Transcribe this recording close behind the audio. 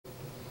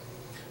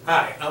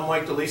Hi, I'm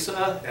Mike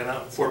DeLisa and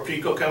I'm for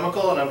PICO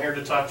Chemical, and I'm here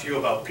to talk to you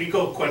about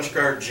PICO Quench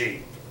Guard G.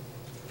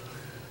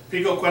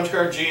 PICO Quench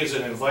Guard G is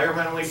an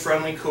environmentally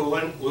friendly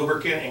coolant,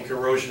 lubricant, and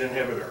corrosion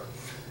inhibitor.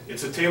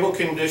 It's a table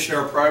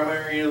conditioner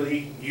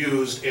primarily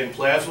used in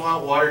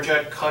plasma, water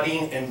jet,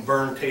 cutting, and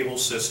burn table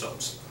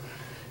systems.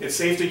 It's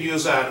safe to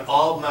use on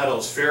all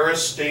metals: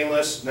 ferrous,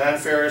 stainless,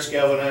 non-ferrous,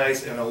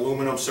 galvanized, and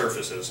aluminum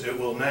surfaces. It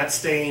will not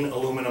stain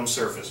aluminum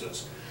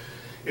surfaces.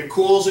 It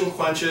cools and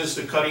quenches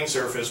the cutting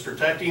surface,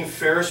 protecting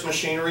ferrous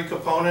machinery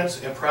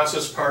components and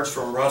process parts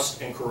from rust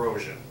and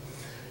corrosion.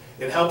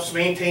 It helps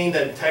maintain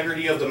the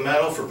integrity of the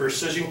metal for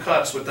precision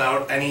cuts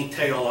without any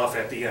tail off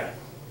at the end.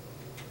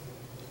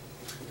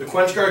 The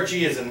Quench Guard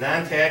G is a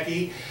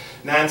non-tacky,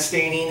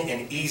 non-staining,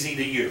 and easy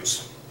to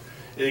use.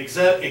 It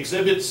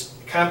exhibits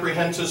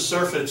comprehensive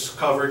surface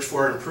coverage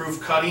for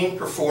improved cutting,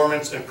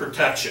 performance, and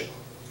protection.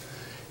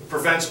 It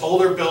prevents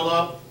odor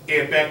buildup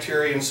and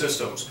bacteria in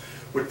systems.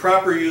 With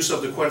proper use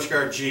of the Quench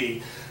Guard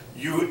G,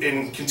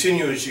 in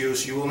continuous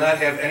use, you will not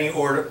have any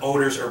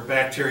odors or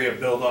bacteria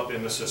build up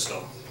in the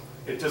system.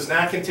 It does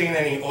not contain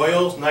any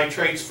oils,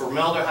 nitrates,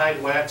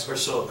 formaldehyde, wax, or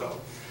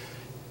silicone.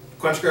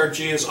 Quench Guard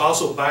G is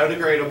also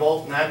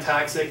biodegradable,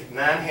 non-toxic,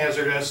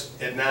 non-hazardous,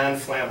 and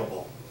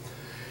non-flammable.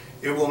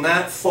 It will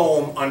not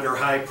foam under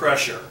high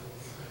pressure,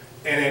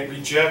 and it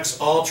rejects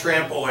all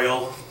tramp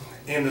oil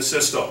in the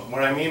system.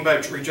 What I mean by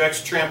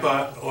rejects tramp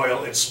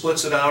oil, it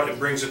splits it out and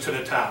brings it to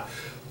the top.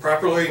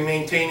 Properly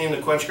maintaining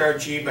the Quench Guard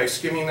G by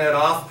skimming that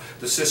off,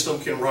 the system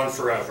can run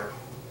forever.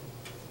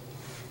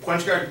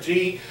 Quench Guard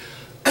G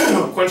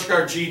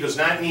does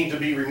not need to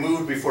be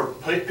removed before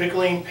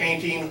pickling,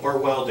 painting, or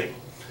welding.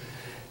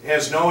 It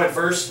has no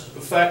adverse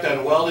effect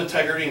on weld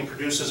integrity and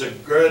produces a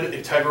good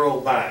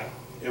integral bond.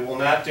 It will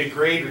not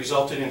degrade,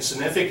 resulting in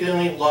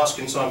significantly lost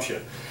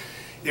consumption.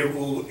 It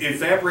will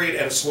evaporate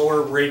at a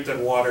slower rate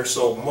than water,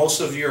 so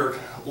most of your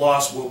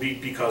loss will be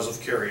because of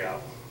carryout.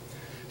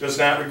 Does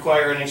not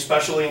require any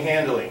special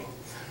handling.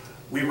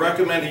 We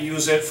recommend to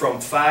use it from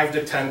 5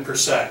 to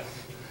 10%.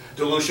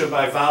 Dilution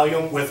by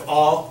volume with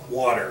all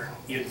water,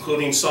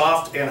 including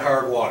soft and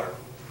hard water.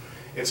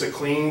 It's a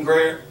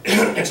clear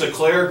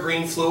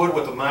green fluid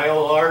with a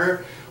mild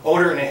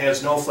odor, and it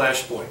has no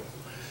flash point.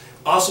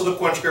 Also, the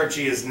Quench Guard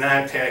G is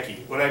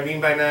non-tacky. What I mean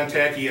by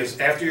non-tacky is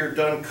after you're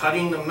done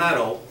cutting the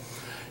metal,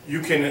 you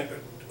can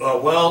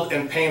weld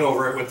and paint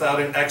over it without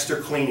an extra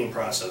cleaning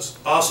process.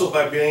 Also,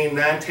 by being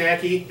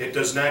non-tacky, it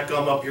does not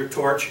gum up your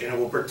torch, and it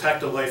will protect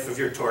the life of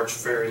your torch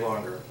very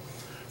longer.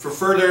 For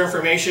further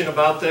information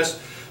about this,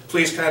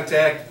 please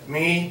contact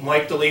me,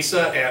 Mike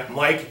DeLisa, at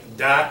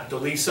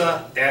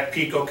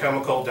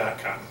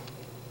mike.delisa@picochemical.com.